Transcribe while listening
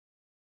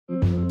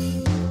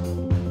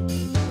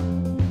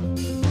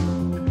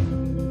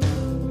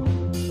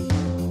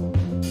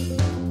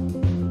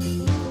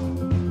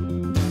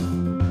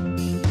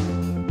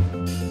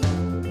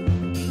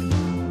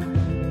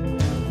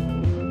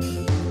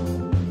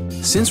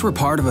Since we're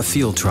part of a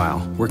field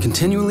trial, we're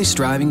continually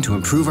striving to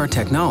improve our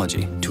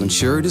technology to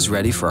ensure it is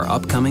ready for our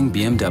upcoming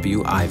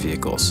BMW i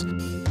vehicles.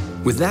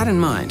 With that in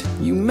mind,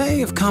 you may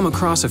have come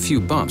across a few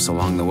bumps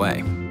along the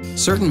way.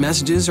 Certain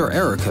messages or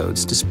error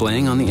codes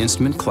displaying on the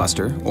instrument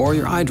cluster or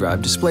your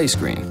iDrive display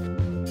screen.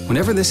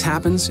 Whenever this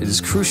happens, it is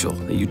crucial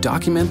that you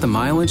document the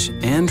mileage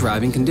and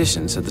driving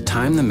conditions at the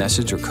time the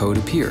message or code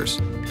appears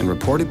and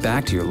report it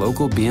back to your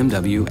local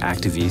BMW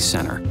ActiveE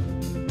center.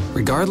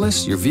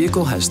 Regardless, your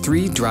vehicle has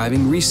 3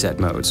 driving reset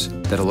modes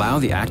that allow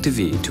the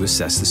ActiveE to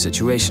assess the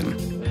situation.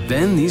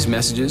 Then these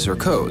messages or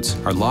codes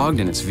are logged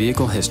in its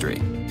vehicle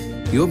history.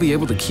 You'll be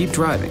able to keep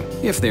driving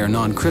if they are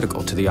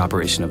non-critical to the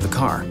operation of the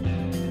car.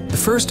 The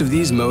first of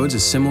these modes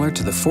is similar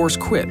to the force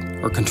quit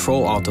or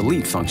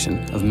Control-Alt-Delete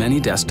function of many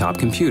desktop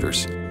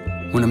computers.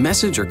 When a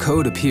message or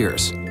code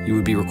appears, you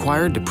would be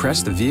required to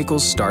press the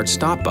vehicle's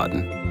Start-Stop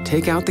button,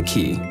 take out the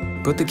key,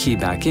 put the key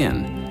back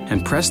in,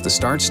 and press the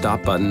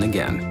Start-Stop button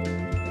again.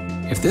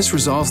 If this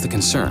resolves the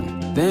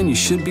concern, then you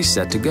should be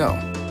set to go.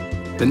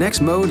 The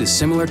next mode is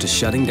similar to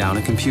shutting down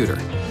a computer.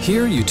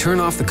 Here, you turn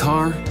off the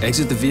car,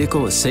 exit the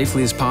vehicle as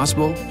safely as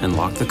possible, and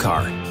lock the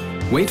car.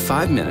 Wait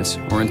 5 minutes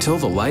or until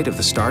the light of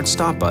the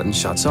Start-Stop button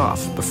shuts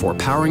off before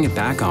powering it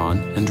back on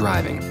and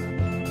driving.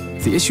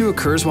 If the issue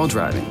occurs while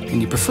driving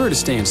and you prefer to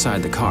stay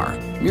inside the car,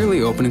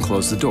 merely open and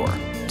close the door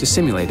to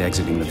simulate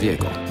exiting the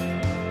vehicle.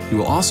 You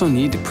will also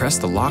need to press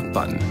the lock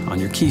button on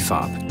your key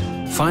fob.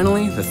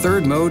 Finally, the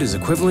third mode is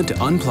equivalent to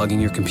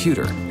unplugging your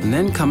computer and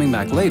then coming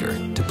back later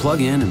to plug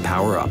in and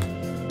power up.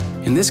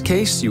 In this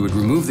case, you would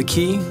remove the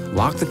key,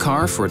 lock the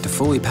car for it to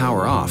fully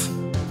power off,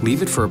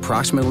 leave it for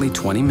approximately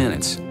 20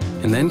 minutes,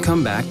 and then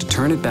come back to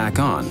turn it back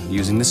on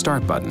using the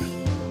start button.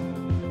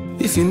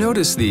 If you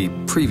notice the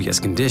previous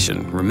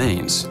condition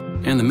remains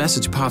and the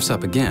message pops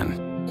up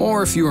again,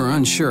 or if you are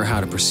unsure how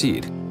to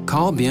proceed,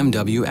 call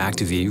BMW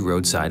ActiveE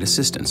Roadside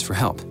Assistance for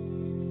help.